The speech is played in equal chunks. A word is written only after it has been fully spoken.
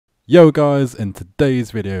Yo guys, in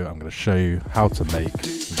today's video I'm going to show you how to make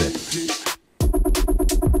this.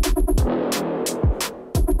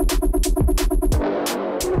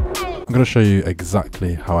 I'm going to show you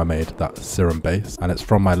exactly how I made that serum base, and it's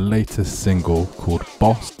from my latest single called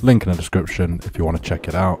Boss. Link in the description if you want to check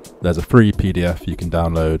it out. There's a free PDF you can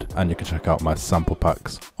download, and you can check out my sample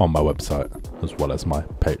packs on my website as well as my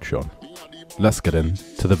Patreon. Let's get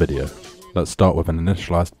into the video. Let's start with an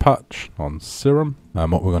initialized patch on Serum.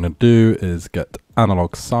 And what we're going to do is get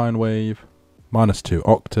analog sine wave, -2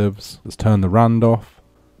 octaves. Let's turn the rand off,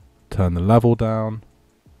 turn the level down,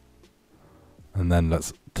 and then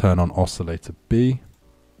let's turn on oscillator B.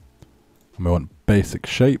 And we want basic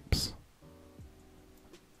shapes,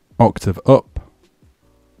 octave up,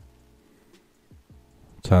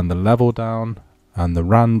 turn the level down and the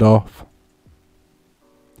rand off.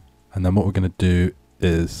 And then what we're going to do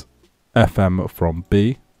is FM from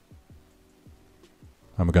B,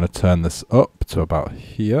 and we're going to turn this up to about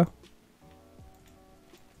here,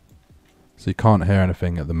 so you can't hear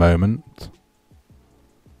anything at the moment,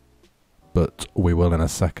 but we will in a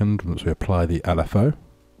second once we apply the LFO.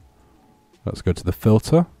 Let's go to the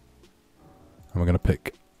filter, and we're going to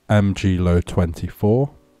pick MG low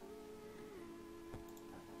 24,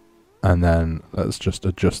 and then let's just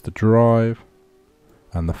adjust the drive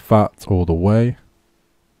and the fat all the way,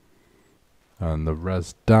 and the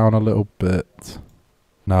res down a little bit.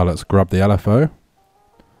 Now let's grab the LFO,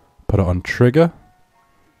 put it on trigger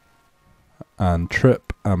and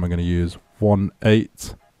trip, and we're going to use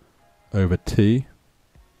 1/8 over T,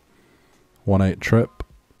 1/8 trip.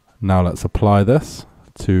 Now let's apply this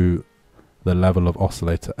to the level of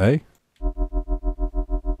oscillator A.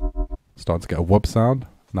 Starting to get a wub sound.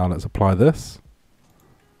 Now let's apply this.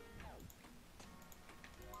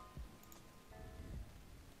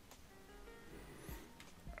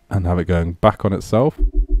 And have it going back on itself,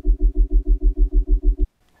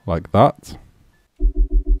 like that.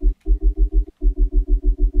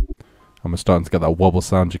 And we're starting to get that wobble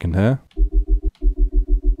sound you can hear.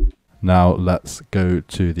 Now let's go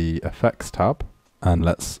to the effects tab, and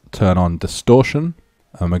let's turn on distortion,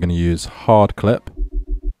 and we're going to use hard clip,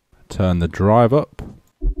 turn the drive up,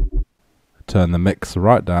 turn the mix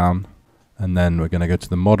right down, and then we're going to go to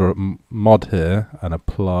the mod here and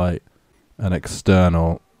apply an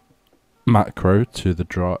external macro to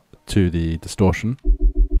the distortion,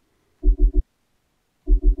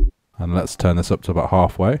 and let's turn this up to about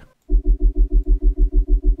halfway.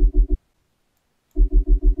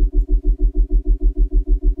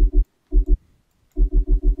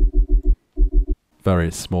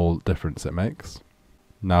 Very small difference it makes.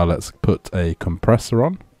 Now let's put a compressor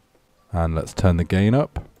on, and let's turn the gain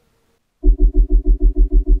up.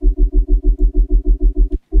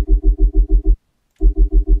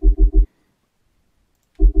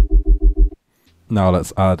 Now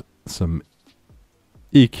let's add some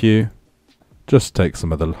EQ, just take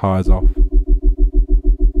some of the highs off.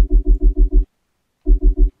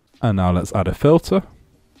 And now let's add a filter.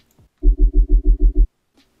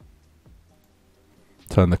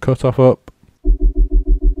 Turn the cutoff up.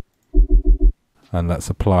 And let's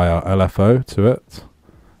apply our LFO to it.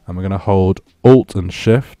 And we're going to hold Alt and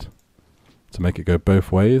Shift to make it go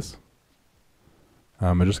both ways.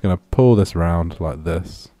 And we're just going to pull this round like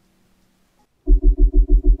this.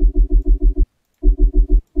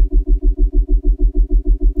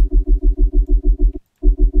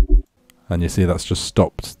 And you see that's just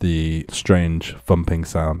stopped the strange thumping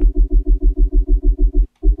sound.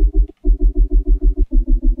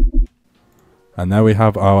 And there we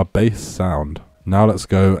have our bass sound. Now let's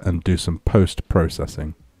go and do some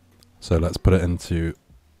post-processing. So let's put it into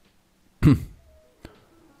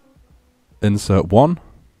insert 1.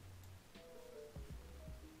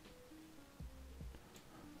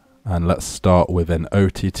 And let's start with an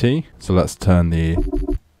OTT. So let's turn the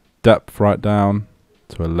depth right down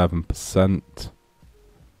to 11%,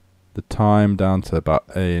 the time down to about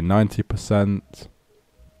a 90%,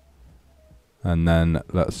 and then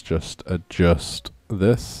let's just adjust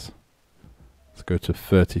this. Let's go to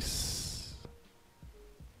 30.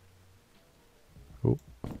 Oh.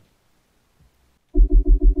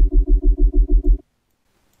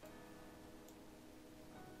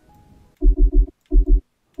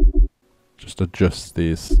 Just adjust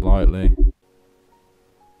these slightly.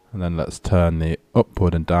 And then let's turn the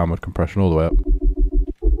upward and downward compression all the way up.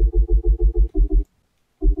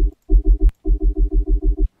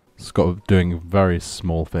 It's got doing very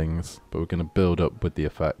small things, but we're going to build up with the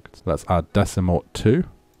effect. Let's add decimort 2.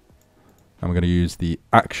 And we're going to use the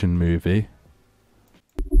action movie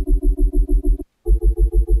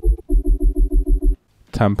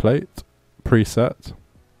template preset.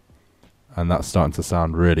 And that's starting to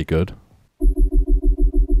sound really good.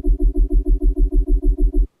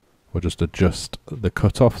 We'll just adjust the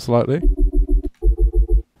cutoff slightly.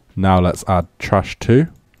 Now let's add trash 2,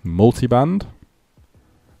 multiband.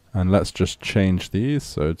 And let's just change these,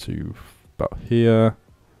 so to about here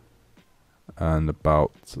and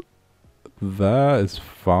about there is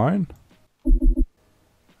fine.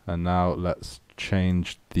 And now let's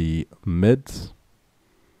change the mids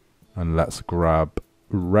and let's grab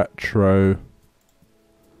retro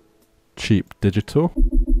cheap digital.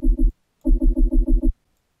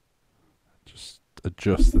 Just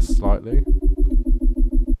adjust this slightly.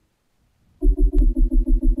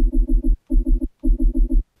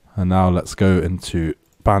 And now let's go into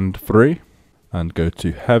band 3 and go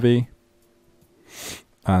to heavy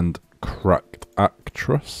and cracked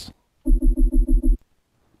actress.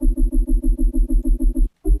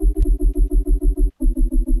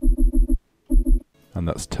 And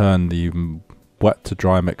let's turn the wet to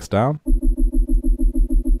dry mix down.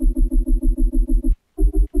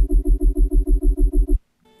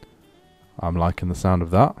 I'm liking the sound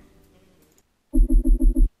of that.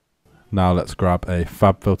 Now let's grab a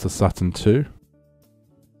FabFilter Saturn 2.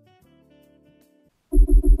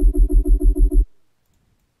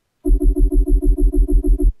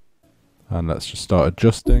 And let's just start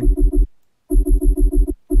adjusting.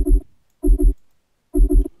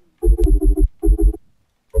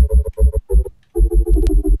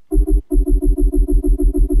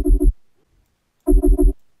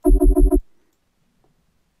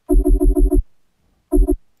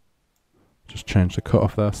 Just change the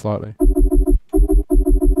cutoff there slightly.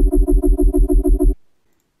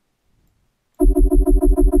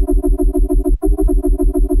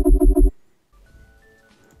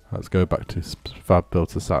 Let's go back to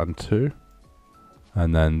FabFilter Saturn 2.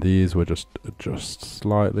 And then these we'll just adjust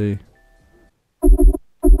slightly.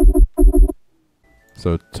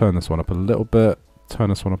 So turn this one up a little bit, turn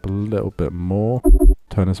this one up a little bit more,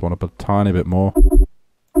 turn this one up a tiny bit more,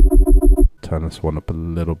 turn this one up a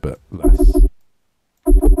little bit less.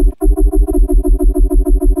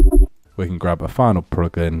 We can grab a final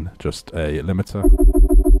plugin, just a limiter.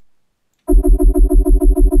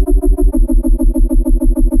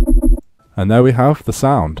 And there we have the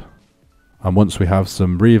sound. And once we have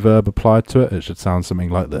some reverb applied to it, it should sound something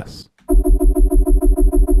like this.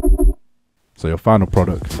 So your final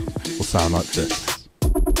product will sound like this.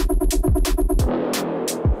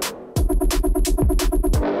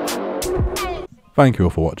 Thank you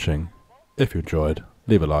all for watching. If you enjoyed,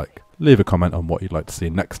 leave a like, leave a comment on what you'd like to see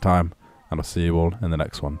next time, and I'll see you all in the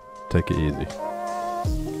next one. Take it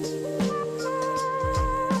easy.